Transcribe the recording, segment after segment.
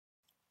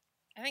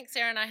I think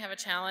Sarah and I have a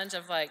challenge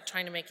of like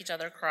trying to make each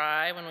other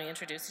cry when we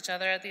introduce each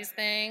other at these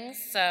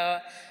things. So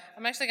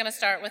I'm actually going to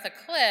start with a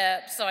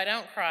clip so I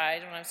don't cry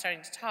when I'm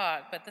starting to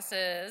talk. But this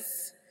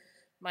is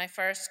my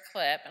first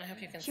clip, and I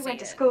hope you can see it. She went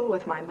to school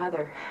with my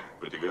mother.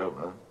 Pretty girl,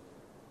 huh?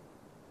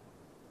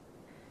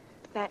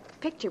 That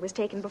picture was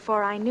taken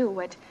before I knew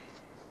what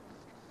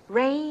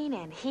rain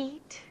and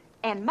heat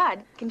and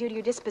mud can do to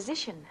your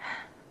disposition.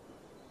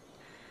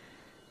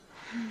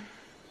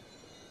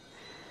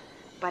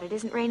 But it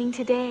isn't raining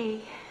today.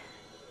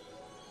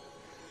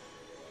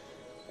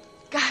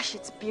 Gosh,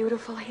 it's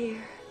beautiful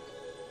here.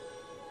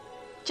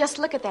 Just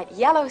look at that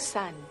yellow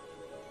sun.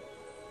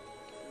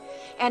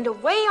 And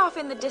away off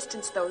in the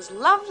distance, those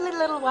lovely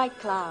little white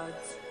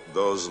clouds.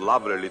 Those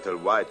lovely little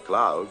white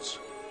clouds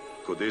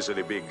could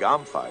easily be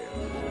gunfire.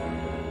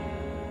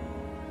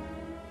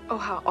 Oh,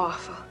 how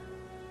awful.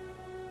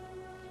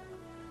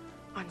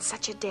 On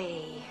such a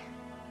day.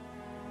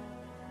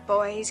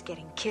 Boys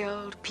getting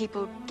killed,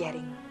 people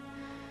getting...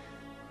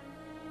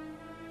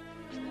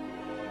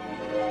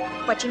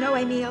 But you know,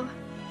 Emil,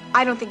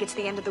 I don't think it's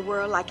the end of the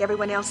world like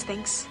everyone else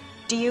thinks.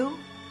 Do you?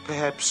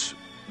 Perhaps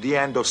the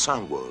end of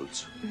some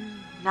worlds.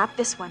 Not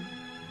this one.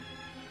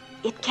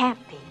 It can't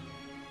be.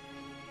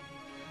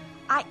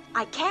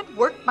 I can't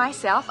work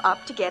myself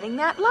up to getting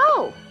that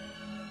low.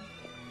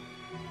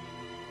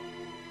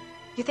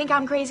 You think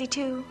I'm crazy,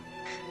 too?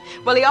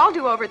 Well, they all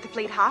do over at the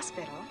Fleet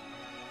Hospital.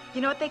 You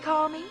know what they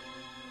call me?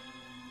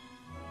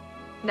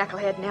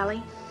 Knucklehead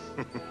Nellie.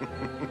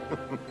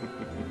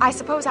 I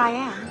suppose I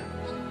am.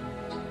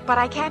 But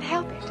I can't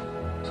help it.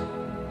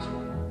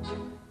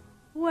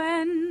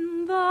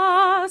 When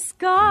the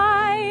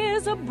sky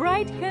is a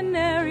bright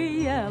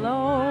canary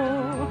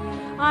yellow,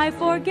 I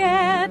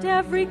forget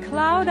every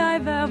cloud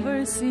I've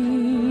ever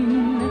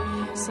seen.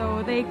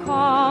 So they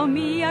call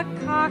me a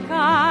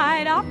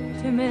cockeyed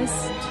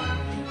optimist,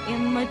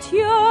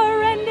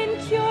 immature and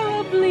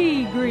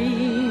incurably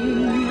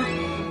green.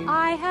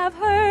 I have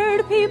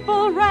heard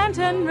people rant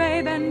and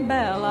rave and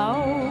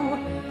bellow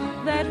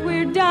that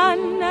we're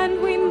done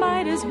and we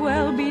might as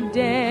well be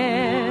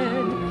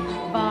dead.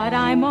 But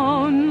I'm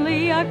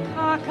only a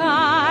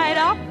cockeyed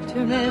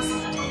optimist,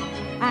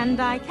 and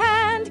I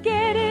can't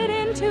get it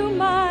into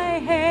my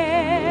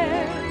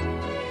head.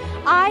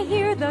 I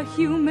hear the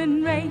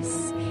human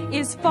race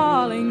is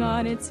falling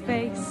on its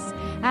face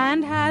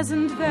and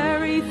hasn't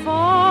very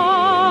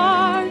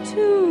far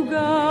to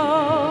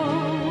go.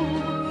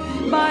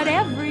 But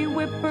every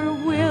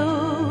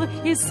whippoorwill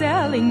is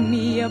selling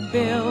me a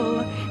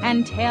bill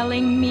and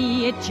telling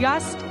me it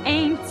just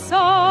ain't so.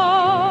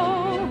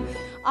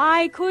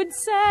 I could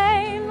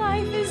say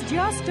life is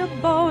just a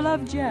bowl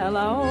of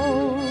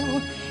Jell-O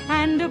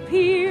and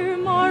appear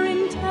more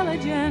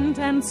intelligent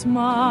and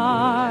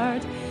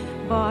smart,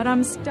 but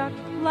I'm stuck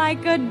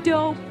like a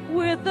dope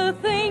with a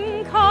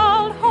thing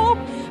called hope,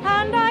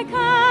 and I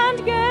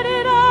can't get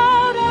it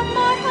out of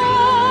my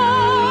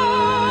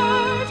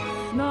heart.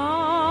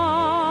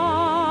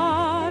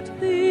 Not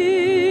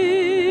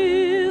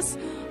this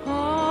heart.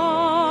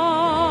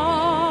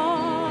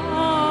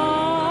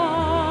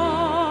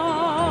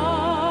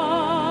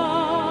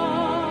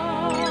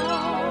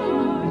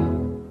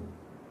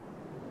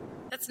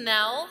 That's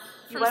Nell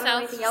You from want to know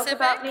South anything else Pacific.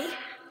 about me?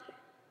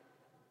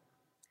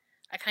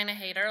 I kind of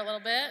hate her a little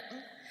bit.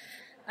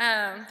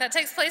 That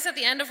takes place at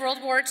the end of World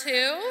War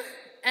II,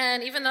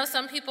 and even though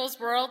some people's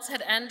worlds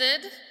had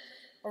ended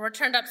or were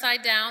turned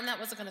upside down, that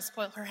wasn't going to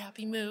spoil her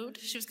happy mood.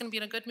 She was going to be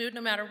in a good mood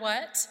no matter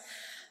what.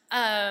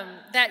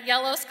 That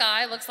yellow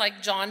sky looks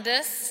like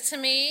jaundice to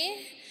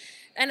me,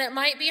 and it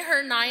might be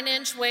her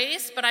 9-inch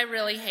waist, but I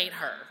really hate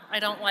her. I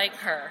don't like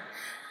her.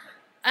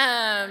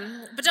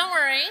 But don't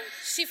worry,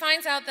 she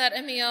finds out that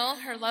Emil,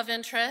 her love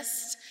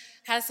interest,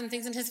 has some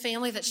things in his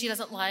family that she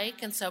doesn't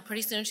like, and so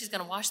pretty soon she's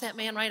going to wash that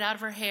man right out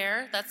of her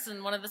hair. That's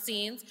in one of the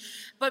scenes.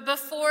 But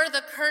before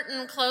the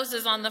curtain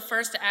closes on the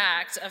first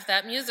act of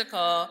that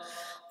musical,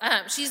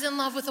 she's in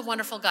love with a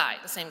wonderful guy,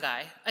 the same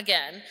guy,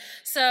 again.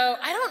 So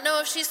I don't know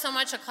if she's so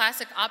much a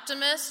classic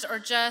optimist or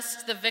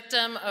just the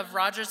victim of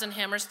Rodgers and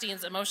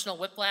Hammerstein's emotional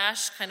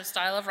whiplash kind of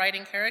style of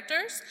writing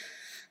characters.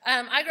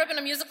 I grew up in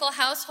a musical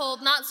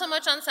household, not so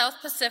much on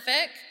South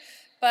Pacific,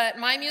 but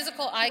my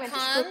musical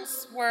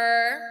icons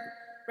were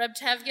Reb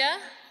Tevye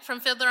from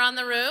Fiddler on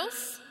the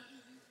Roof.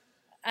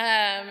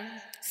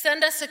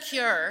 Send us a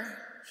cure,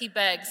 he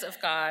begs of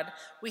God.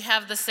 We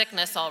have the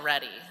sickness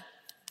already.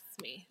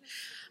 It's me.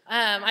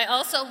 I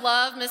also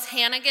love Miss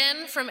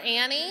Hannigan from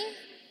Annie.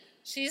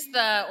 She's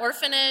the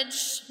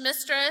orphanage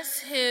mistress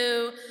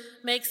who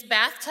makes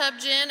bathtub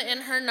gin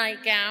in her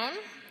nightgown.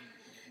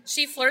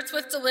 She flirts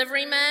with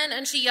delivery men,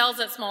 and she yells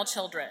at small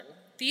children.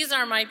 These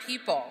are my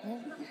people.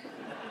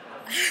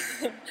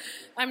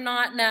 I'm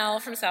not Nell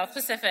from South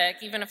Pacific,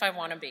 even if I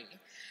want to be.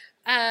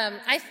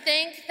 I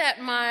think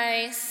that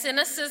my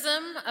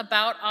cynicism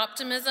about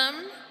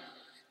optimism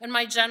and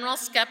my general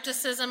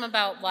skepticism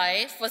about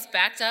life was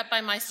backed up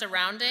by my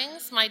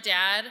surroundings. My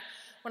dad,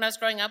 when I was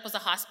growing up, was a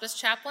hospice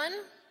chaplain,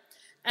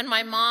 and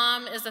my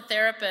mom is a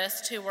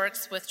therapist who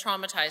works with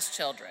traumatized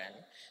children.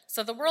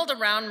 So the world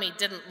around me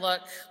didn't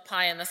look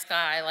pie in the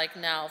sky like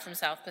Nell from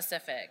South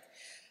Pacific.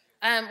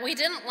 We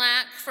didn't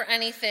lack for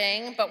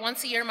anything, but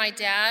once a year my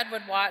dad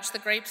would watch The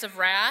Grapes of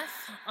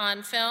Wrath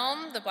on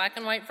film, the black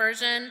and white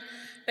version,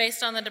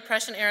 based on the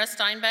Depression-era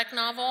Steinbeck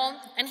novel,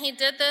 and he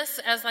did this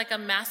as like a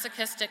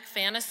masochistic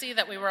fantasy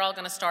that we were all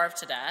going to starve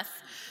to death.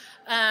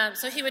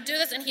 So he would do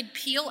this, and he'd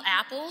peel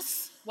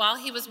apples while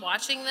he was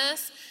watching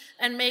this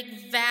and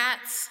make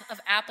vats of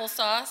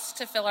applesauce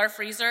to fill our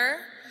freezer,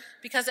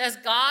 because as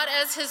God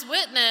as his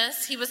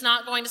witness, he was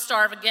not going to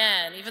starve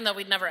again, even though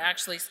we'd never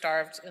actually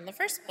starved in the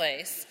first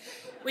place.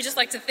 We just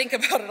like to think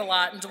about it a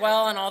lot and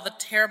dwell on all the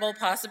terrible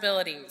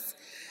possibilities.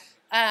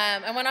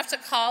 I went off to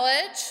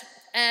college,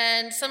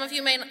 and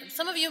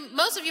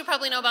most of you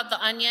probably know about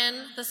The Onion,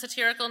 the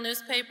satirical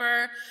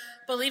newspaper.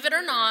 Believe it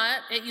or not,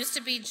 it used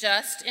to be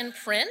just in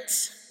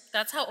print.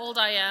 That's how old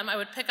I am. I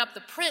would pick up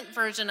the print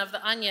version of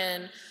The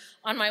Onion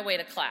on my way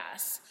to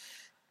class.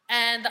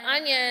 And The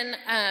Onion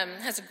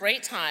has a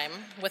great time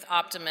with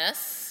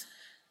optimists.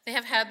 They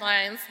have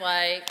headlines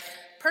like,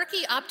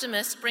 "Perky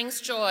optimist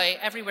brings joy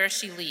everywhere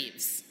she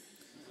leaves."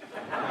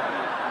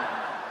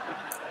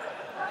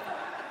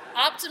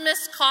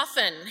 "Optimist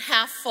coffin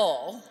half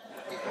full."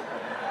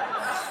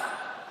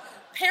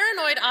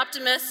 "Paranoid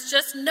optimist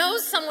just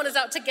knows someone is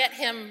out to get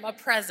him a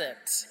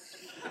present."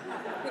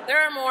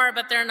 There are more,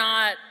 but they're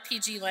not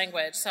PG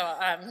language, so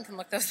you can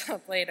look those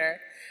up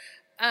later.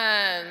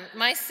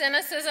 My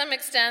cynicism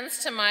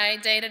extends to my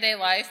day-to-day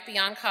life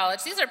beyond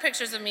college. These are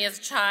pictures of me as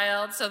a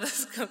child. So this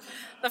is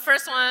the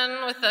first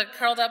one with the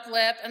curled up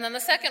lip, and then the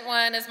second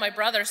one is my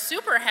brother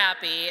super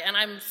happy, and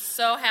I'm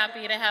so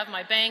happy to have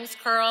my bangs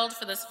curled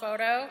for this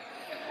photo.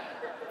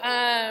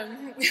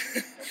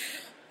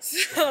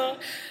 So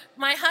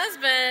my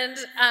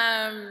husband,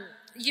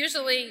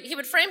 usually, he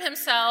would frame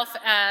himself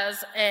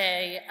as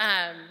a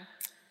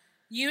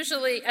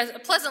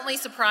pleasantly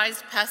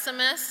surprised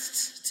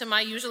pessimist to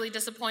my usually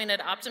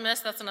disappointed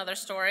optimist. That's another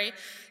story.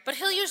 But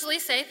he'll usually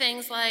say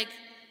things like,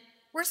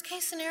 "Worst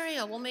case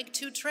scenario, we'll make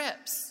 2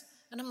 trips."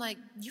 And I'm like,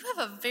 you have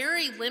a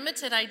very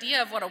limited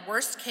idea of what a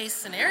worst case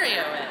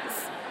scenario is.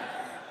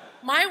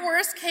 My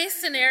worst case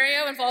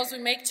scenario involves we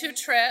make 2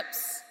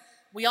 trips,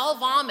 we all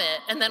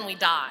vomit, and then we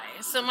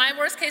die. So my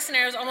worst case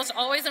scenarios almost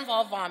always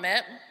involve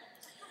vomit.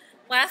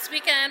 Last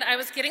weekend, I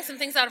was getting some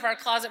things out of our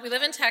closet. We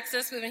live in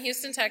Texas, we live in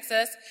Houston,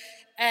 Texas,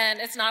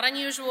 and it's not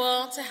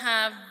unusual to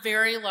have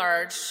very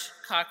large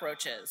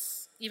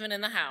cockroaches, even in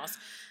the house.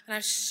 And I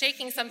was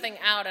shaking something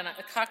out, and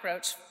a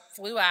cockroach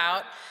flew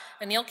out,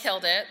 and Neil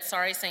killed it.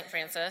 Sorry, St.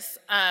 Francis.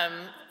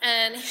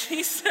 And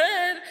he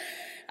said,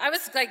 I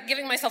was like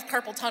giving myself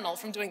carpal tunnel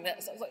from doing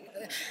this. I was like,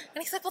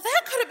 and he said, "Well,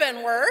 that could have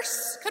been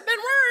worse. Could have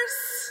been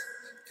worse.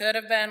 Could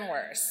have been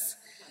worse."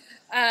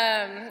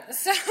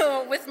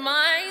 So with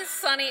my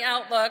sunny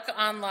outlook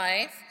on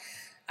life,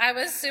 I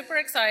was super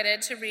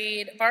excited to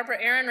read Barbara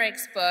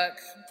Ehrenreich's book,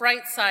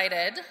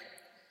 Bright-Sided,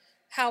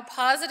 How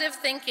Positive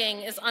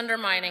Thinking is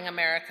Undermining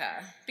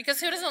America.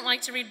 Because who doesn't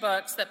like to read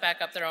books that back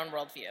up their own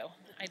worldview?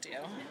 I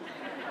do.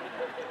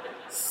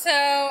 So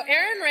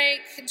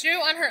Ehrenreich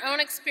drew on her own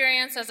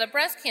experience as a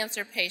breast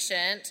cancer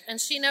patient, and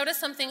she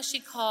noticed something she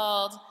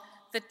called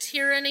the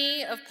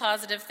tyranny of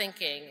positive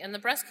thinking in the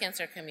breast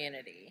cancer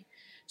community.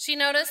 She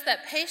noticed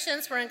that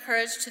patients were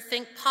encouraged to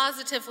think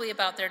positively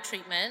about their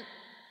treatment,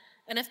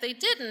 and if they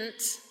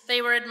didn't,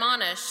 they were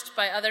admonished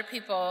by other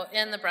people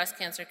in the breast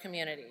cancer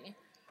community.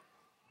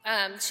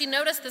 She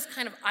noticed this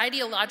kind of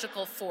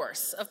ideological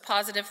force of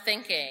positive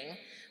thinking,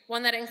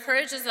 one that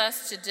encourages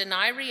us to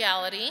deny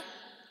reality,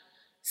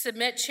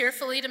 submit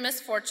cheerfully to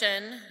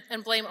misfortune,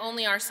 and blame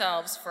only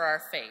ourselves for our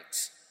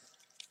fate.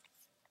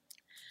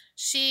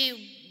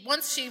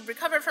 Once she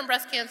recovered from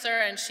breast cancer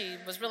and she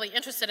was really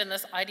interested in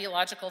this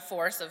ideological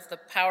force of the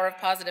power of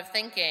positive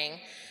thinking,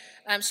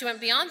 she went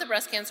beyond the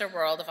breast cancer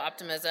world of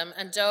optimism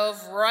and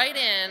dove right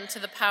into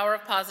the power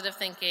of positive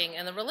thinking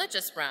in the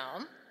religious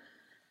realm.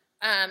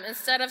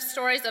 Instead of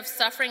stories of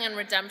suffering and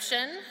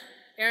redemption,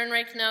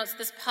 Ehrenreich notes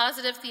this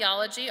positive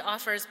theology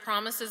offers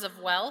promises of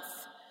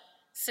wealth,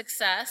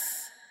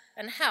 success,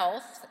 and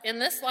health in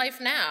this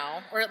life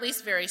now, or at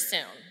least very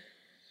soon.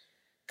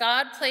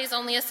 God plays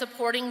only a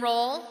supporting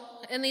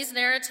role in these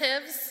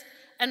narratives,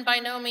 and by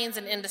no means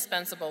an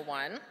indispensable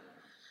one.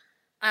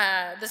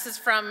 This is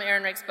from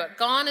Ehrenreich's book.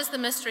 Gone is the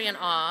mystery and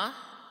awe.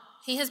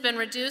 He has been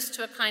reduced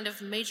to a kind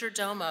of major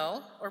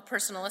domo, or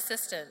personal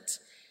assistant.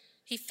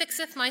 He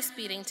fixeth my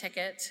speeding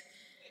ticket.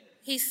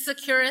 He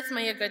secureth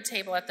me a good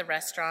table at the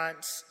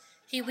restaurant.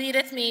 He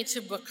leadeth me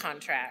to book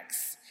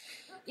contracts.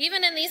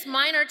 Even in these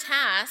minor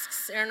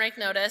tasks, Ehrenreich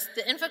noticed,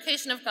 the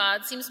invocation of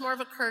God seems more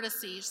of a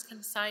courtesy, just kind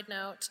of a side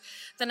note,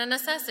 than a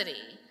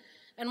necessity.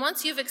 And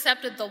once you've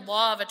accepted the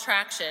law of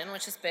attraction,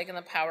 which is big in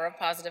the power of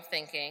positive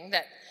thinking,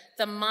 that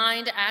the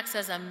mind acts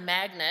as a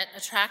magnet,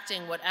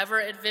 attracting whatever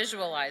it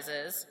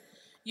visualizes,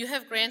 you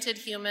have granted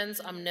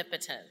humans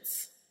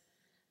omnipotence.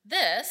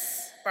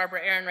 This,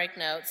 Barbara Ehrenreich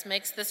notes,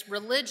 makes this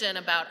religion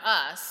about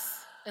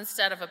us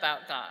instead of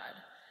about God.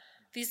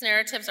 These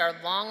narratives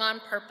are long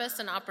on purpose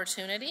and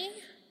opportunity,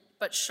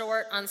 but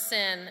short on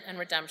sin and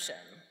redemption.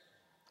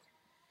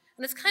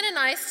 And it's kind of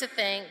nice to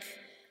think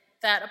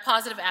that a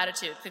positive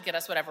attitude could get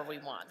us whatever we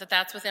want, that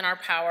that's within our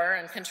power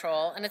and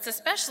control, and it's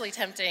especially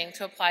tempting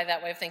to apply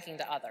that way of thinking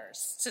to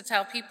others, to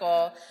tell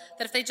people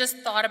that if they just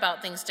thought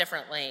about things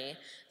differently,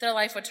 their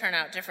life would turn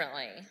out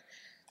differently.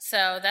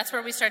 So that's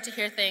where we start to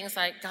hear things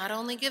like, God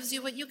only gives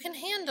you what you can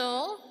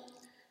handle,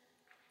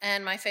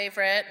 and my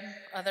favorite,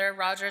 other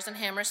Rogers and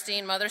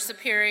Hammerstein, Mother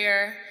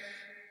Superior,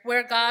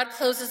 where God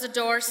closes a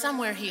door,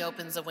 somewhere he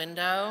opens a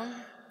window.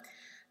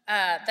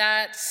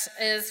 That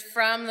is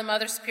from the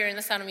Mother Superior in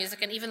The Sound of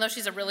Music, and even though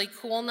she's a really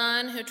cool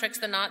nun who tricks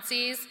the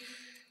Nazis,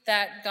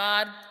 that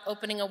God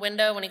opening a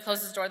window when he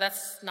closes the door,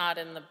 that's not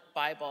in the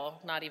Bible,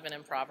 not even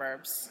in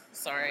Proverbs.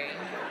 Sorry.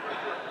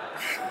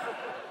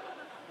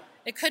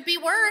 It could be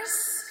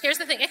worse. Here's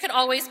the thing, it could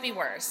always be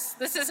worse.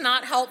 This is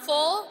not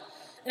helpful,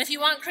 and if you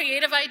want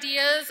creative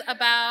ideas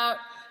about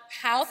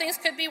how things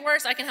could be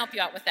worse, I can help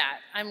you out with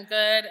that. I'm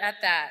good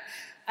at that.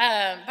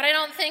 But I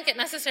don't think it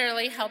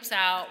necessarily helps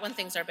out when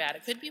things are bad.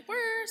 It could be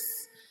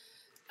worse.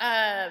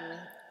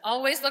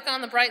 Always look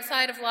on the bright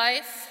side of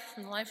life,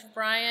 in the life of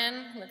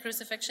Brian, in the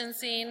crucifixion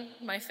scene,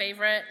 my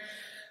favorite.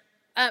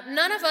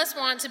 None of us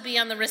want to be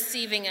on the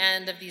receiving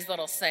end of these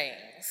little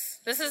sayings.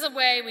 This is a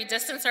way we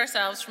distance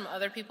ourselves from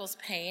other people's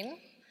pain.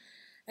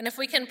 And if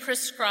we can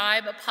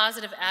prescribe a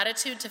positive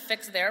attitude to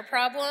fix their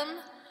problem,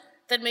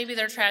 then maybe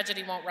their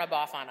tragedy won't rub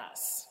off on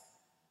us.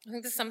 I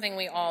think this is something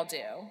we all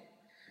do.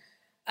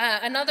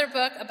 Another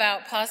book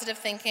about positive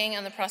thinking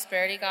and the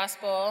prosperity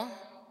gospel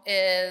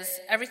is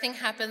Everything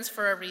Happens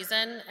for a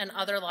Reason and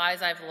Other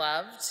Lies I've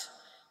Loved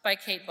by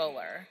Kate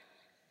Bowler.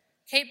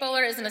 Kate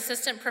Bowler is an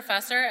assistant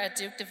professor at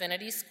Duke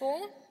Divinity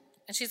School,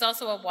 and she's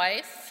also a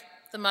wife,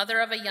 the mother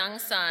of a young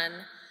son,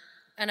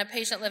 and a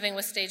patient living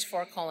with stage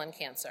 4 colon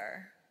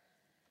cancer.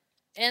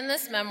 In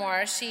this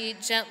memoir, she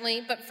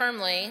gently but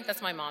firmly,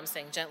 that's my mom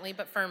saying, gently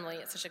but firmly,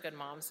 it's such a good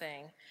mom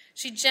saying,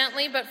 she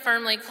gently but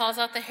firmly calls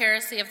out the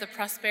heresy of the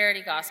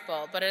prosperity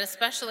gospel, but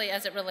especially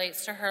as it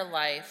relates to her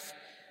life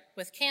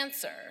with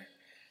cancer.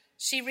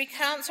 She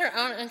recounts her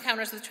own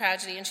encounters with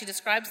tragedy, and she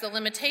describes the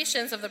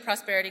limitations of the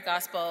prosperity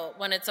gospel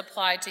when it's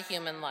applied to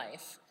human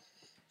life.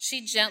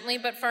 She gently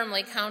but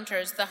firmly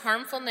counters the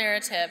harmful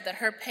narrative that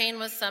her pain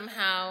was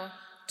somehow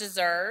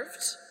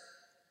deserved,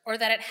 or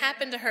that it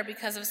happened to her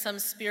because of some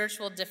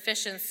spiritual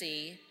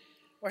deficiency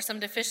or some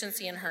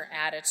deficiency in her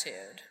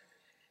attitude.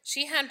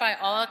 She had, by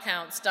all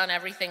accounts, done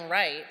everything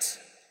right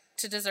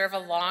to deserve a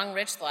long,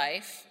 rich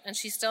life, and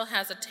she still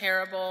has a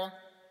terrible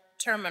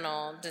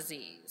terminal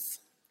disease.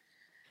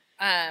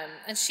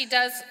 And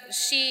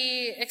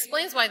she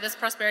explains why this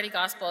prosperity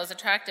gospel is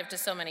attractive to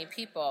so many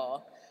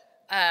people.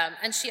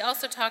 And she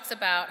also talks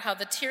about how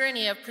the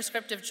tyranny of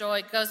prescriptive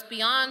joy goes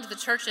beyond the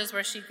churches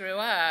where she grew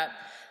up,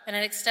 and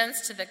it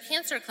extends to the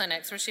cancer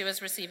clinics where she was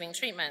receiving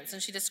treatments.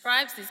 And she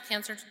describes these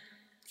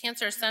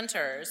cancer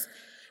centers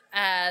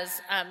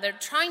as they're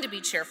trying to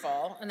be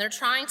cheerful, and they're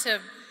trying to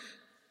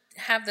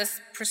have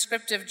this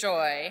prescriptive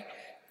joy,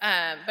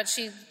 but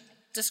she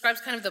describes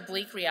kind of the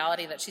bleak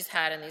reality that she's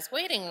had in these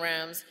waiting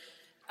rooms,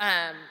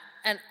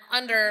 and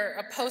under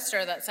a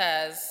poster that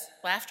says,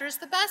 "Laughter is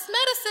the best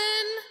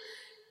medicine."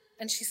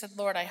 And she said,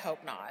 "Lord, I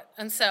hope not."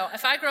 And so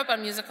if I grew up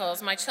on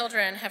musicals, my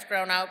children have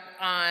grown up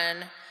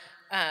on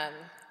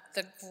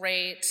the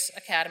great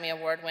Academy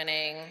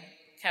Award-winning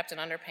Captain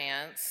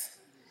Underpants.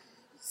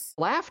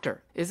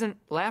 Laughter. Isn't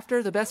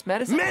laughter the best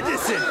medicine?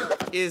 Medicine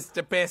is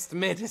the best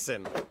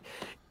medicine.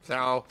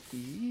 So...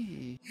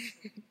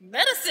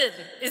 Medicine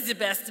is the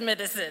best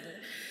medicine.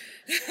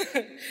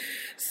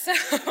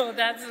 So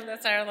that's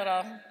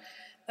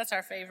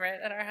our favorite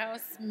at our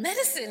house.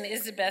 Medicine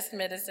is the best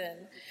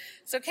medicine.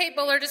 So Kate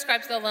Bowler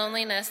describes the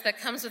loneliness that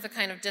comes with the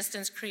kind of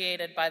distance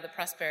created by the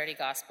prosperity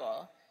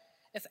gospel.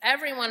 If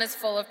everyone is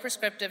full of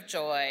prescriptive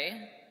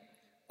joy,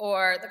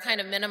 or the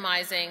kind of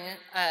minimizing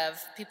of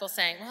people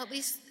saying, well, at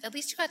least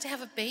you got to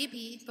have a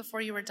baby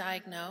before you were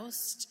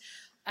diagnosed.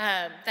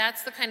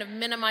 That's the kind of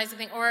minimizing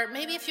thing. Or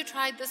maybe if you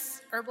tried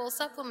this herbal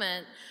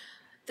supplement,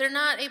 they're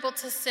not able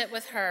to sit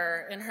with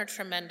her in her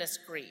tremendous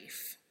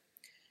grief.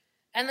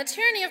 And the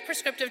tyranny of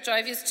prescriptive joy,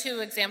 I've used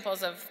 2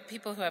 examples of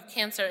people who have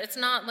cancer. It's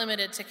not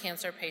limited to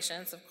cancer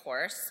patients, of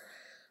course.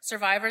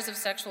 Survivors of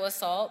sexual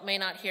assault may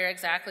not hear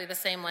exactly the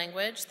same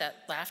language,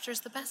 that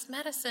laughter's the best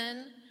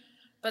medicine,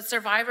 but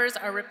survivors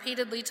are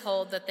repeatedly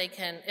told that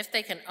if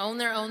they can own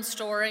their own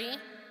story,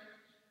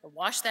 or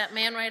wash that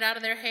man right out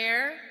of their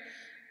hair,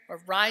 or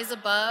rise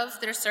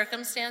above their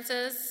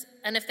circumstances,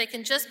 and if they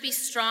can just be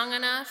strong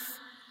enough,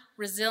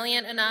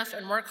 resilient enough,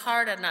 and work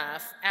hard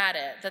enough at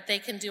it, that they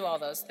can do all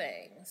those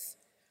things.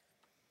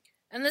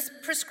 And this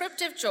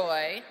prescriptive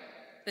joy,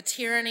 the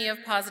tyranny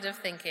of positive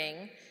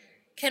thinking,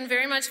 can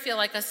very much feel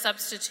like a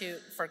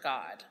substitute for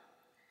God.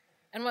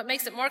 And what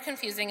makes it more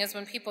confusing is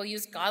when people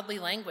use godly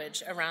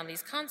language around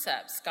these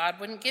concepts. God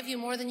wouldn't give you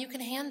more than you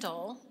can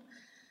handle.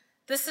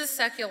 This is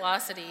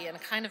seculosity in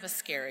kind of a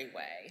scary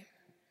way.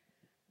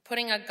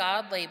 Putting a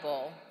God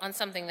label on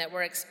something that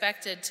we're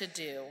expected to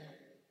do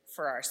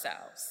for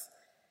ourselves.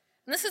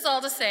 And this is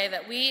all to say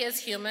that we as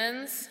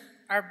humans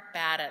are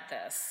bad at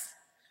this.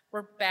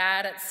 We're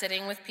bad at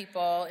sitting with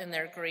people in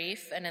their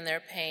grief and in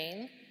their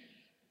pain,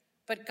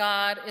 but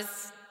God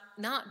is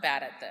not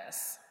bad at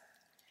this.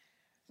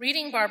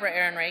 Reading Barbara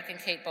Ehrenreich and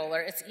Kate Bowler,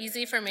 it's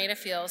easy for me to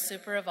feel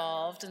super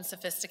evolved and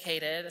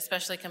sophisticated,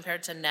 especially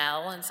compared to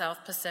Nell in South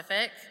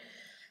Pacific.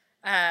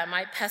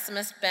 My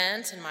pessimist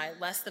bent and my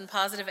less than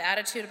positive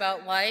attitude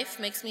about life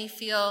makes me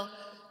feel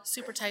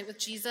super tight with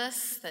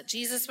Jesus, that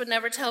Jesus would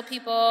never tell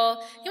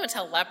people, he wouldn't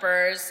tell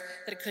lepers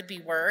that it could be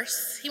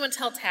worse. He wouldn't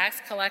tell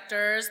tax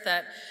collectors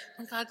that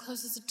when God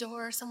closes a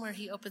door somewhere,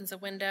 he opens a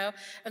window.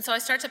 And so I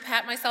start to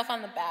pat myself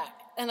on the back,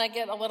 and I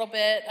get a little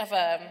bit of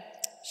a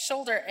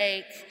shoulder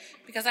ache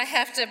because I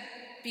have to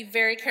be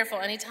very careful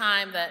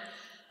anytime that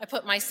I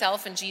put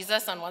myself and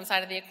Jesus on one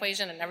side of the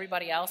equation and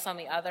everybody else on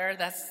the other.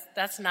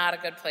 That's not a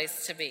good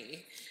place to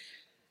be.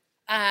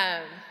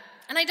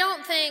 And I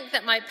don't think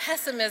that my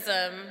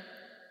pessimism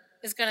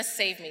is going to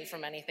save me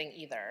from anything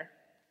either.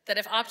 That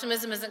if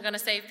optimism isn't going to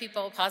save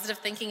people, positive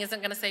thinking isn't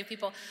going to save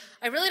people,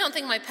 I really don't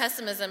think my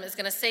pessimism is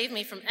going to save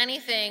me from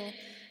anything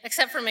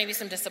except for maybe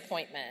some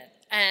disappointment.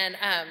 And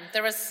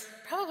there was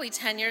probably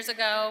 10 years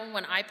ago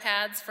when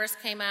iPads first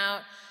came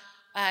out,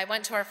 I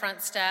went to our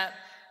front step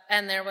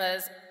and there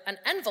was an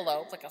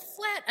envelope, like a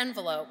flat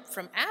envelope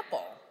from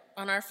Apple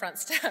on our front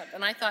step.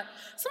 And I thought,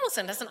 someone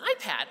sent us an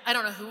iPad. I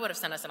don't know who would have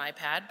sent us an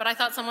iPad, but I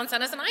thought someone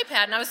sent us an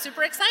iPad and I was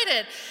super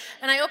excited.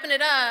 And I opened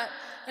it up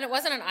and it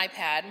wasn't an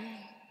iPad.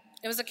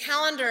 It was a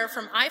calendar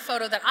from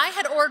iPhoto that I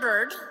had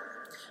ordered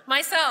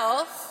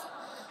myself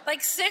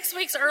like 6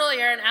 weeks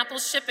earlier, and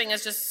Apple's shipping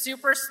is just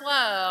super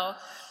slow.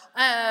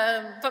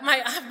 But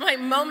my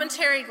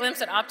momentary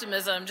glimpse at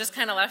optimism just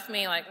kind of left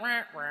me like,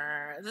 wah,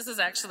 wah. This is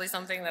actually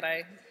something that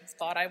I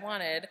thought I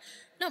wanted.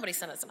 Nobody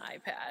sent us an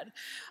iPad.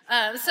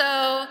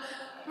 So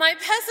my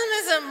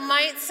pessimism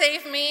might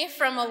save me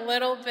from a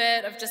little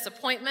bit of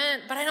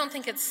disappointment, but I don't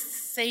think it's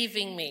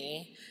saving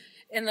me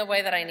in the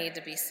way that I need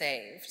to be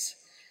saved.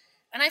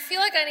 And I feel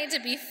like I need to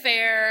be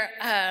fair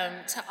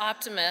to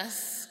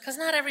optimists, because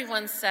not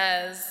everyone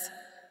says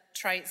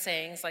trite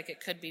sayings like it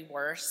could be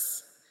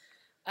worse.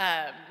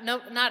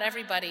 Not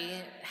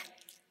everybody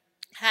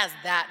has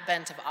that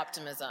bent of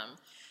optimism.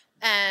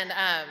 And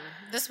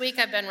this week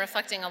I've been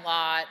reflecting a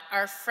lot.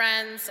 Our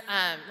friends,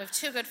 we have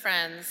two good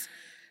friends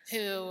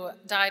who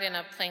died in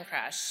a plane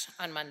crash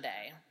on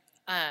Monday,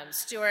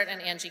 Stuart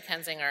and Angie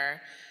Kensinger.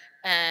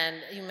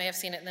 And you may have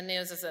seen it in the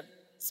news as a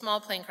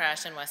small plane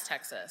crash in West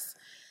Texas.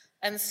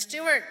 And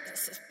Stuart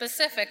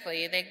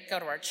specifically, they go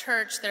to our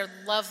church. They're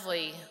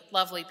lovely,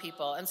 lovely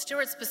people. And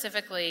Stuart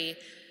specifically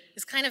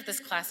is kind of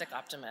this classic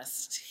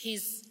optimist.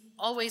 He's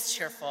always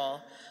cheerful,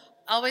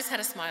 always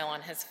had a smile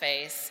on his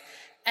face.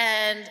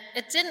 And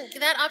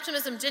that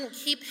optimism didn't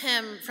keep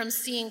him from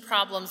seeing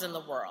problems in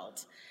the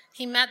world.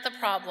 He met the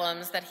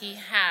problems that he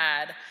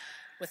had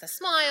with a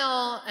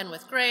smile and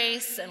with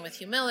grace and with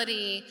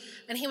humility.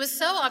 And he was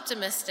so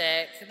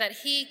optimistic that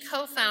he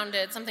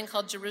co-founded something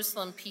called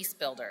Jerusalem Peace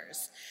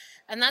Builders.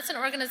 And that's an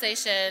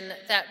organization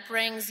that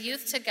brings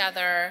youth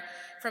together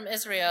from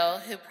Israel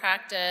who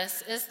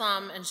practice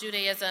Islam and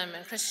Judaism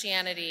and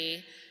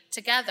Christianity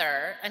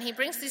together. And he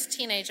brings these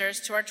teenagers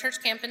to our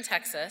church camp in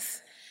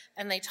Texas,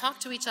 and they talk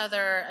to each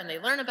other, and they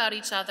learn about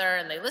each other,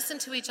 and they listen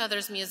to each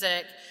other's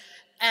music.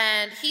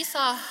 And he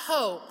saw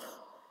hope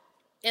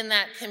in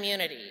that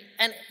community.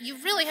 And you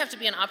really have to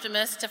be an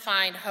optimist to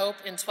find hope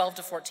in 12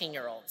 to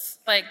 14-year-olds.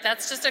 Like,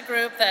 that's just a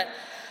group that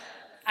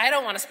I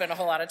don't want to spend a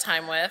whole lot of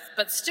time with,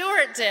 but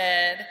Stuart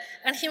did,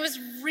 and he was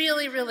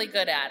really, really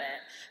good at it.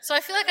 So I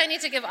feel like I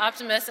need to give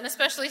optimists, and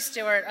especially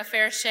Stuart, a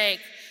fair shake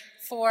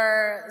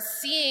for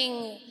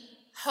seeing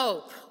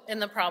hope in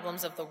the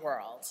problems of the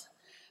world.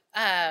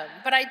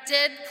 But I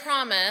did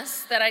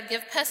promise that I'd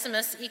give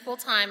pessimists equal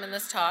time in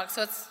this talk,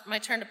 so it's my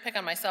turn to pick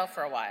on myself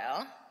for a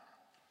while.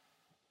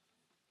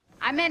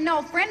 I met an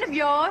old friend of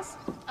yours.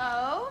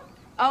 Oh?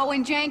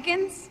 Owen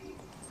Jenkins.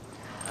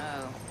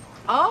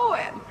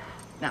 Owen.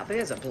 Now,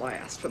 there's a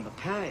blast from the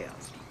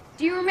past.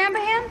 Do you remember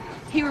him?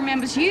 He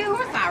remembers you. Of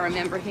course I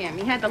remember him.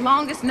 He had the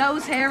longest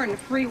nose hair in the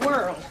free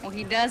world. Well,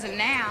 he doesn't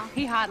now.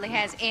 He hardly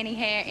has any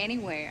hair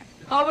anywhere.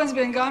 Owen's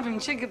been gone from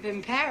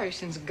Chickapin Parish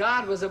since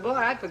God was a boy.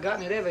 I'd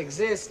forgotten it ever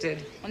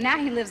existed. Well, now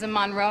he lives in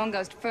Monroe and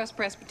goes to First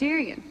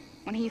Presbyterian.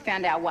 When he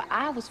found out where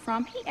I was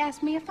from, he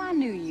asked me if I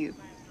knew you.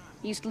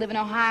 He used to live in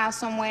Ohio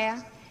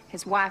somewhere.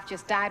 His wife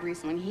just died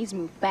recently, and he's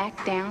moved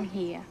back down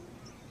here.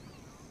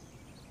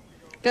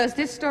 Does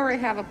this story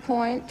have a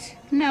point?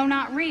 No,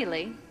 not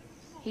really.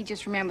 He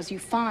just remembers you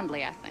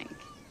fondly, I think.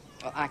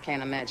 Well, I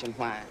can't imagine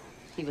why.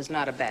 He was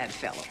not a bad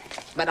fellow.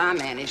 But I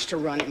managed to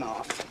run him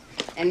off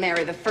and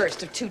marry the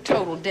first of two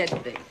total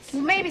deadbeats.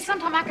 Well, maybe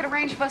sometime I could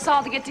arrange for us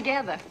all to get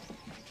together.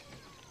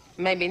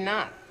 Maybe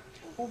not.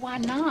 Well, why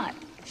not?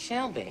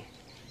 Shelby.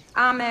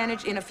 I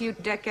managed in a few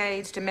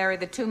decades to marry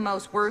the two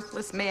most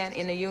worthless men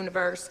in the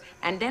universe,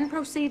 and then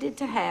proceeded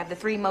to have the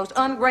three most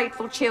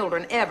ungrateful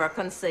children ever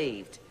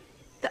conceived.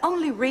 The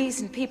only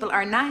reason people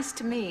are nice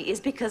to me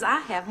is because I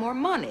have more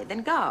money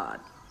than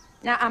God.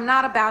 Now, I'm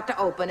not about to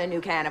open a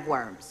new can of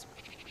worms.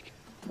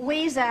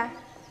 Weezer,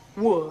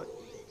 What?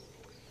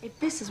 if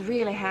this is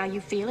really how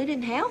you feel, it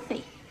isn't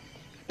healthy.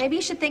 Maybe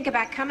you should think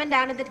about coming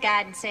down to the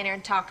guidance center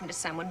and talking to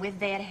someone. We're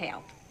there to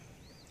help.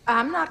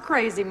 I'm not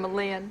crazy,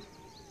 Malin.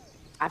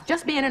 I've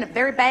just been in a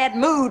very bad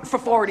mood for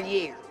 40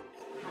 years.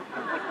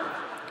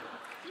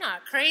 I'm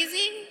not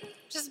crazy.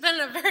 Just been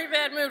in a very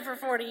bad mood for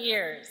 40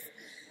 years.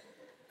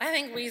 I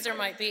think Weezer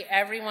might be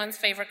everyone's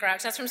favorite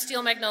Grouch. That's from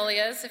Steel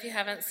Magnolias, if you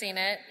haven't seen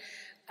it.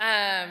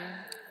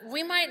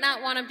 We might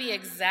not want to be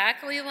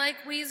exactly like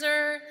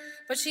Weezer,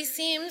 but she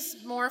seems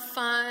more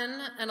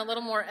fun and a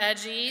little more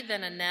edgy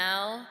than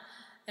Annelle,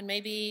 and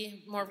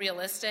maybe more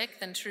realistic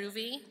than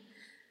Truvy.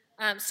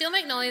 Steel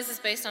Magnolias is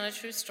based on a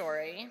true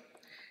story,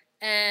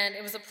 and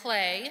it was a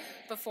play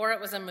before it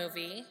was a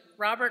movie.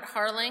 Robert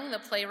Harling, the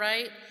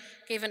playwright,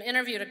 gave an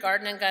interview to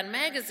Garden and Gun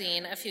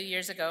magazine a few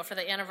years ago for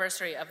the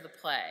anniversary of the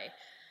play.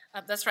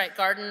 That's right,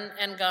 Garden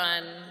and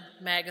Gun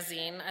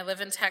magazine. I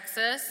live in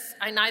Texas.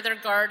 I neither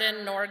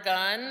garden nor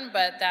gun,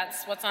 but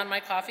that's what's on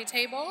my coffee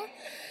table.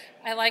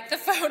 I like the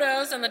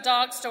photos and the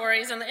dog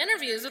stories and the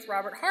interviews with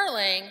Robert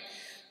Harling.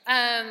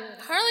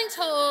 Harling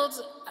told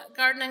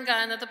Garden and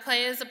Gun that the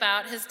play is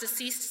about his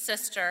deceased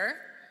sister.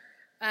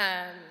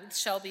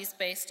 Shelby's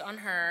based on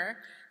her,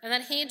 and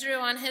that he drew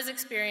on his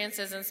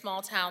experiences in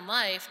small town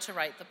life to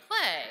write the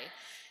play.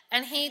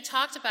 And he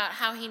talked about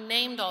how he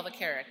named all the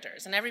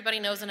characters, and everybody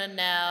knows an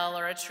Annelle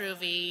or a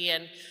Truvy,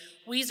 and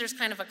Weezer's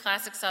kind of a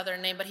classic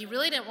Southern name, but he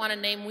really didn't want to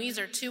name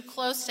Weezer too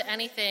close to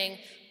anything,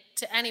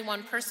 to any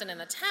one person in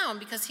the town,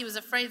 because he was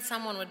afraid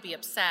someone would be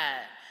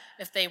upset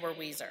if they were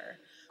Weezer.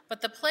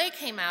 But the play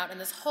came out, and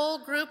this whole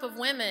group of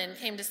women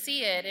came to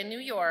see it in New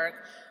York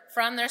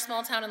from their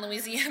small town in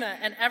Louisiana,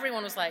 and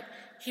everyone was like,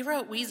 he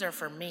wrote Weezer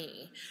for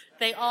me.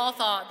 They all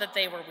thought that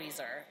they were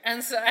Weezer.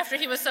 And so after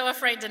he was so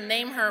afraid to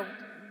name her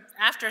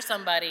after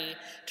somebody,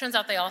 turns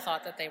out they all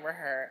thought that they were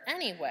her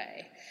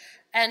anyway.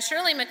 And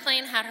Shirley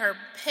MacLaine had her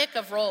pick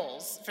of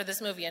roles for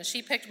this movie, and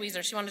she picked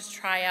Weezer. She wanted to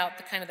try out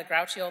the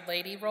grouchy old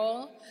lady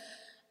role.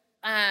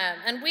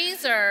 And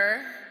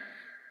Weezer,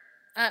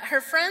 her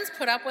friends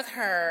put up with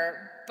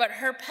her, but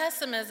her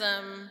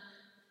pessimism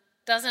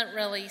doesn't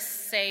really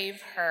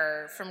save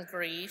her from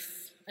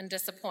grief and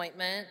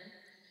disappointment.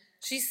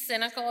 She's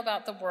cynical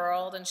about the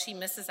world, and she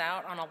misses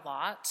out on a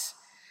lot.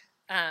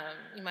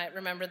 You might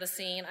remember the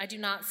scene. I do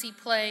not see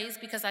plays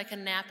because I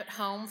can nap at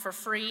home for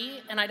free,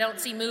 and I don't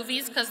see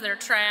movies because they're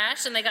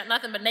trash and they got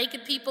nothing but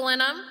naked people in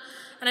them,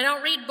 and I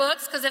don't read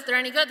books because if they're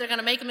any good, they're going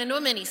to make them into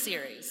a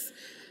miniseries.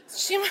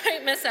 She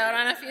might miss out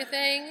on a few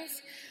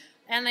things,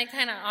 and they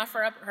kind of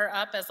offer her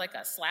up as like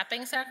a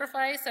slapping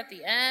sacrifice at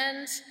the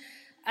end.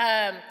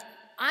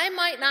 I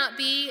might not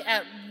be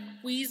at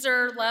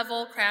Weezer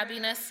level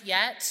crabbiness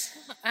yet,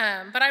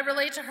 but I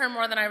relate to her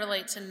more than I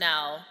relate to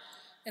Nell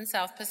in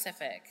South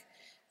Pacific.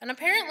 And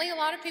apparently a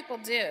lot of people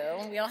do.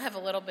 We all have a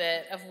little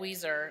bit of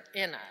Weezer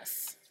in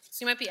us.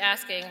 So you might be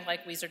asking,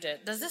 like Weezer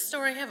did, does this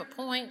story have a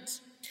point?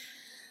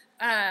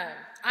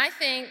 I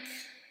think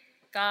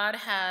God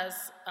has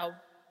a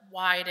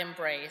wide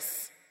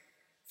embrace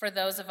for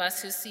those of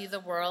us who see the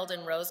world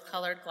in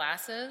rose-colored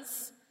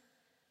glasses,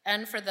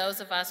 and for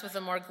those of us with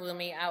a more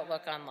gloomy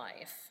outlook on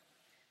life.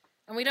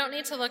 And we don't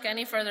need to look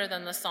any further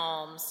than the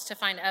Psalms to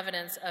find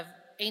evidence of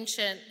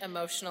ancient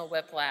emotional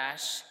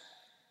whiplash.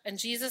 And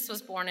Jesus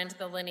was born into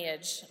the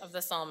lineage of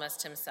the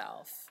psalmist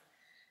himself.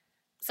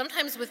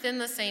 Sometimes within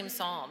the same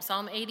psalm,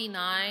 Psalm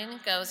 89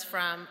 goes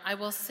from, I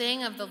will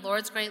sing of the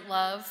Lord's great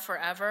love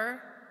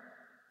forever,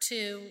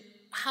 to,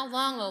 how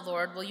long, O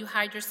Lord, will you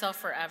hide yourself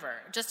forever?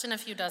 Just in a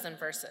few dozen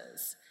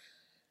verses.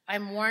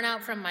 I'm worn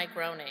out from my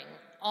groaning.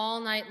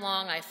 All night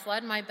long I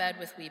flood my bed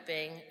with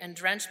weeping and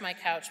drench my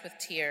couch with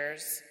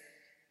tears.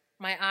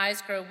 My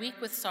eyes grow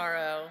weak with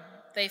sorrow.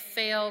 They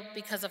fail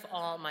because of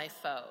all my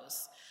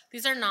foes.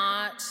 These are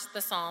not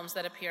the Psalms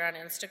that appear on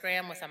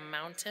Instagram with a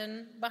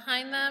mountain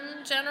behind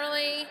them,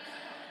 generally.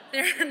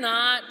 They're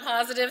not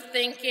positive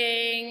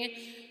thinking,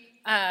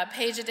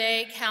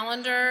 page-a-day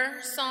calendar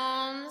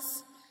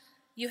Psalms.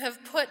 You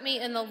have put me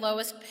in the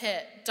lowest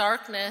pit.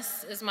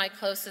 Darkness is my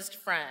closest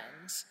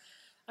friend.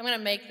 I'm going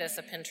to make this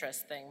a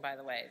Pinterest thing, by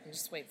the way.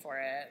 Just wait for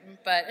it.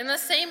 But in the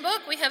same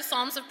book, we have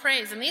Psalms of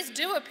Praise, and these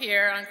do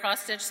appear on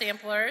cross-stitch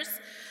samplers.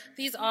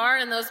 These are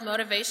in those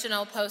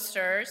motivational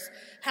posters.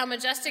 How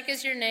majestic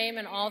is your name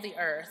in all the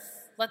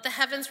earth. Let the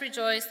heavens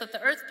rejoice, let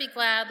the earth be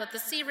glad, let the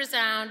sea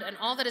resound and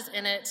all that is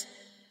in it.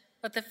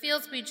 Let the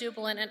fields be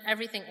jubilant and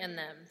everything in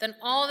them. Then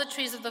all the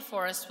trees of the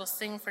forest will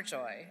sing for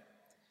joy.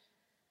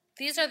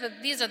 These are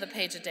the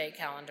page-a-day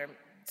calendar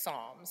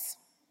Psalms.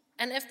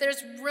 And if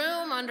there's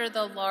room under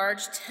the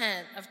large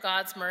tent of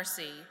God's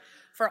mercy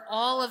for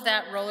all of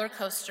that roller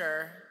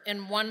coaster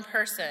in one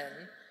person,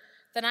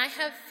 then I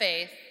have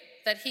faith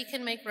that he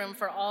can make room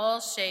for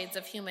all shades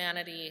of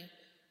humanity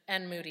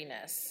and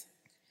moodiness.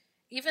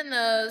 Even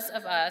those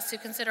of us who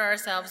consider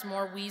ourselves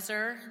more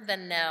Weezer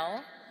than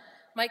Nell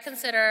might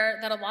consider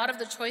that a lot of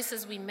the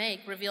choices we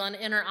make reveal an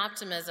inner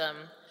optimism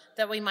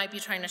that we might be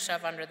trying to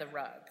shove under the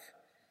rug.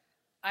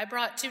 I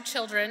brought 2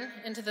 children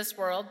into this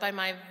world by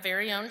my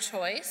very own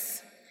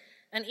choice,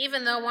 And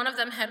even though one of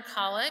them had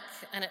colic,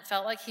 and it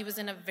felt like he was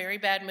in a very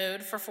bad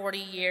mood for 40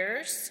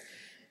 years,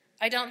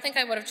 I don't think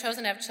I would have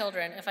chosen to have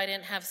children if I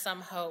didn't have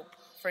some hope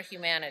for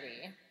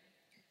humanity.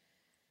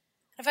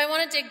 If I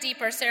want to dig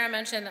deeper, Sarah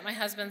mentioned that my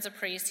husband's a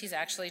priest. He's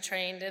actually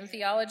trained in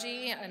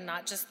theology and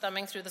not just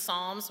thumbing through the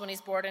Psalms when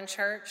he's bored in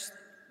church.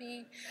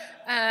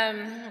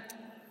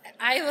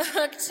 I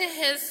look to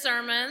his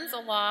sermons a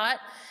lot.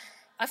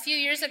 A few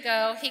years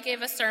ago, he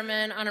gave a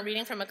sermon on a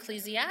reading from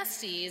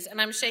Ecclesiastes, and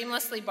I'm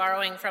shamelessly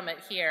borrowing from it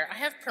here. I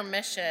have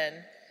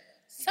permission.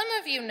 Some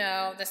of you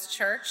know this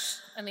church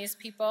and these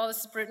people. This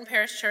is Bruton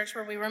Parish Church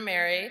where we were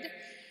married.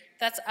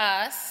 That's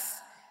us.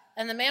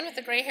 And the man with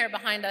the gray hair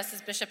behind us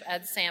is Bishop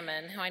Ed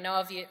Salmon, who I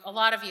know a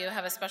lot of you have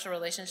had a special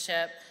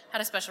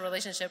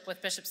relationship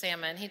with Bishop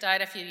Salmon. He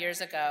died a few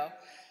years ago.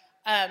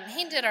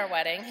 He did our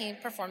wedding. He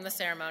performed the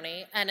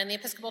ceremony. And in the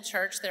Episcopal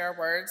Church, there are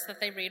words that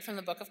they read from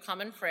the Book of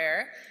Common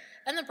Prayer,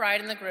 and the bride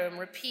and the groom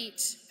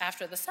repeat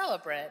after the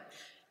celebrant.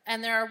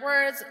 And there are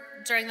words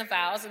during the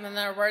vows, and then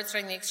there are words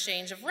during the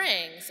exchange of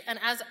rings. And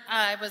as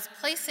I was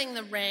placing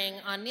the ring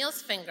on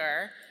Neil's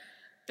finger,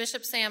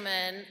 Bishop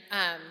Salmon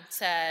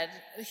said,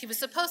 he was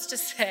supposed to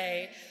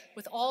say,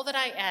 "With all that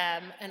I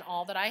am and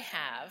all that I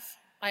have,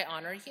 I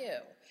honor you."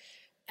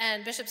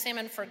 And Bishop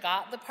Salmon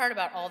forgot the part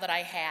about all that I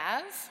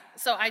have.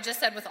 So I just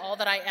said, "With all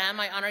that I am,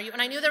 I honor you."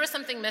 And I knew there was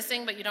something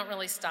missing, but you don't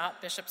really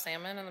stop Bishop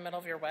Salmon in the middle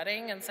of your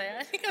wedding and say,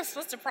 "I think I'm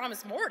supposed to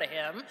promise more to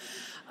him."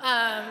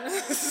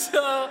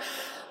 So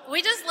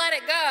we just let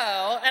it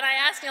go. And I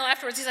asked Neil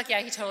afterwards, he's like,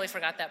 "Yeah, he totally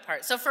forgot that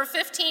part." So for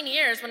 15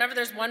 years, whenever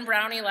there's one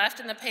brownie left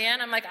in the pan,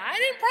 I'm like, "I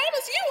didn't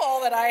promise you all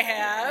that I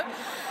have."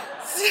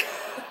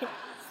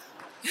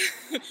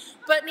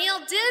 But Neil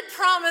did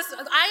promise.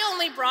 I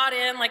only brought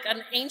in like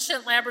an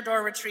ancient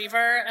Labrador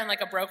Retriever and like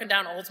a broken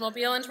down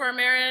Oldsmobile into our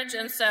marriage,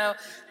 and so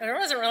there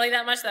wasn't really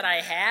that much that I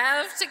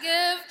have to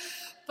give.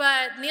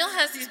 But Neil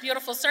has these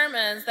beautiful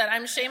sermons that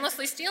I'm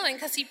shamelessly stealing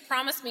because he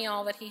promised me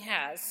all that he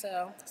has,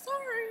 so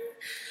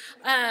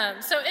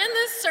sorry. So in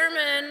this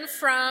sermon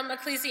from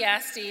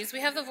Ecclesiastes, we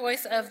have the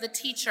voice of the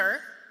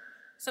teacher,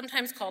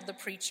 sometimes called the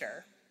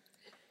preacher.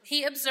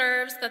 He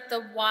observes that the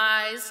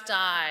wise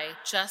die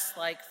just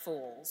like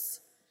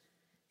fools.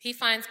 He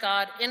finds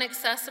God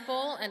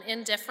inaccessible and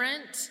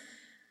indifferent,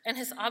 and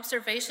his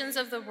observations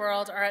of the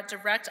world are at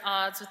direct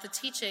odds with the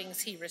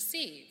teachings he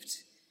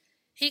received.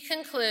 He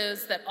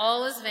concludes that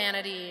all is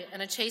vanity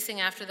and a chasing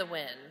after the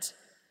wind.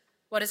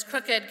 What is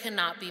crooked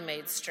cannot be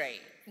made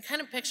straight. You kind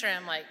of picture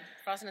him like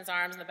crossing his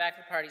arms in the back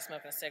of the party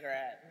smoking a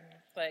cigarette.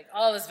 Like,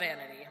 all is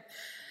vanity.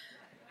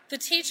 The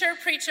teacher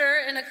preacher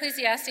in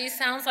Ecclesiastes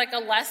sounds like a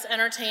less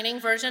entertaining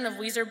version of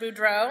Weezer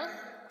Boudreaux.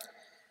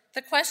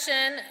 The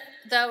question,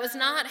 though, is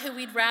not who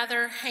we'd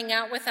rather hang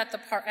out with at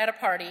a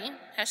party,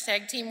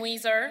 hashtag Team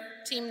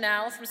Weezer, Team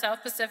Nell from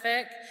South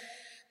Pacific,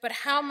 but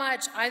how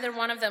much either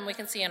one of them we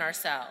can see in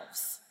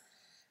ourselves.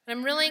 And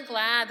I'm really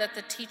glad that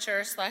the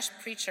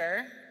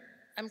teacher/preacher,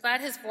 I'm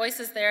glad his voice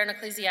is there in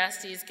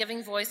Ecclesiastes,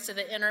 giving voice to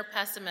the inner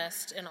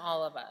pessimist in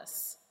all of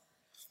us.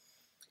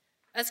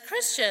 As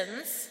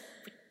Christians,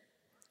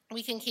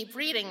 we can keep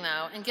reading,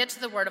 though, and get to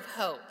the word of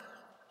hope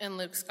in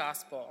Luke's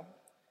gospel.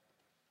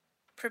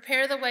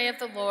 Prepare the way of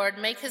the Lord,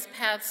 make his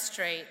path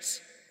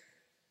straight.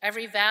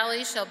 Every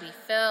valley shall be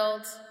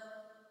filled,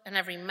 and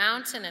every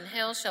mountain and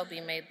hill shall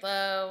be made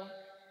low,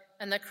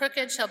 and the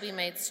crooked shall be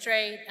made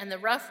straight, and the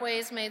rough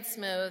ways made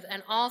smooth,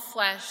 and all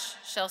flesh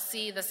shall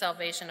see the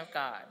salvation of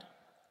God.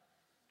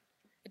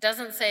 It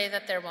doesn't say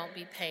that there won't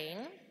be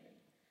pain,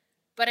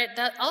 but it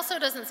also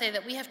doesn't say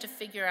that we have to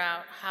figure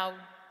out how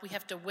we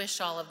have to wish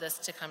all of this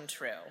to come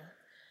true.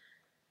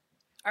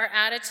 Our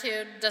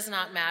attitude does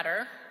not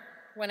matter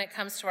when it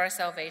comes to our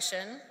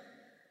salvation.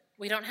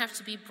 We don't have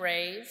to be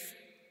brave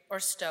or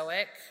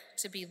stoic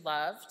to be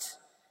loved.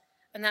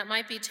 And that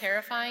might be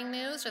terrifying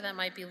news or that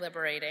might be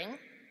liberating.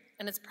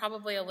 And it's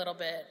probably a little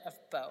bit of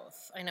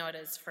both. I know it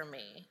is for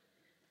me.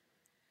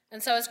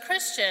 And so as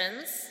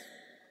Christians,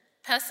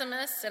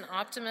 pessimists and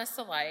optimists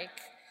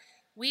alike,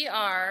 we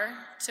are,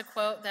 to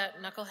quote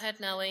that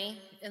knucklehead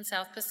Nellie in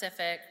South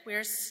Pacific,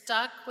 we're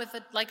stuck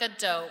like a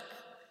dope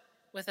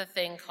with a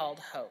thing called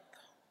hope.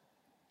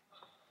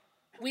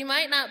 We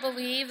might not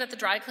believe that the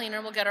dry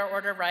cleaner will get our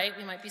order right.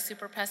 We might be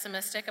super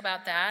pessimistic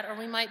about that. Or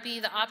we might be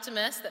the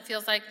optimist that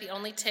feels like the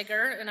only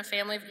Tigger in a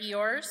family of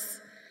Eeyores.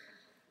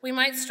 We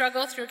might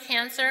struggle through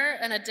cancer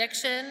and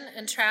addiction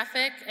and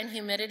traffic and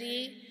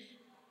humidity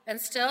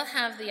and still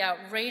have the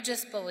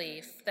outrageous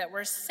belief that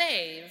we're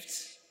saved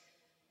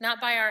not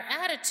by our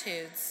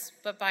attitudes,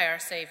 but by our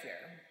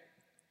Savior.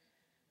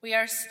 We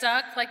are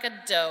stuck like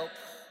a dope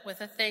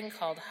with a thing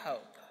called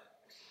hope.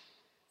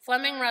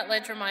 Fleming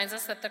Rutledge reminds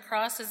us that the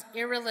cross is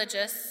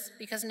irreligious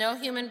because no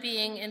human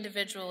being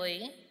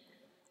individually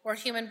or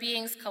human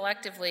beings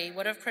collectively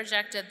would have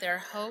projected their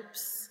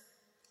hopes,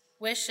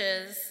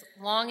 wishes,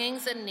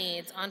 longings, and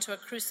needs onto a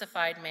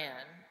crucified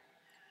man.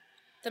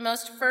 The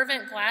most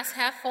fervent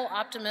glass-half-full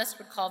optimist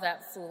would call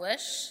that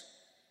foolish,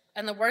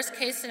 and the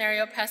worst-case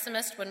scenario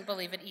pessimist wouldn't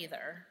believe it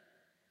either.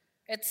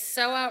 It's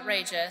so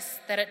outrageous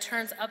that it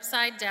turns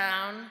upside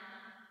down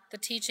the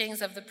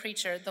teachings of the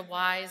preacher, "The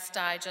wise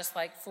die just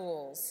like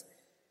fools."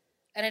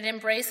 And it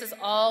embraces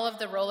all of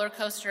the roller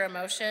coaster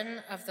emotion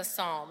of the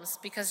Psalms,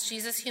 because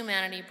Jesus'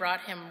 humanity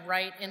brought him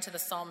right into the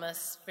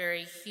psalmist's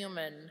very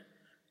human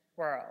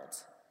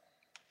world.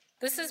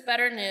 This is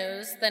better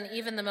news than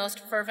even the most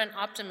fervent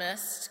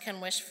optimist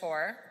can wish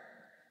for.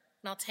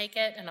 And I'll take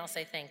it and I'll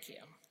say thank you.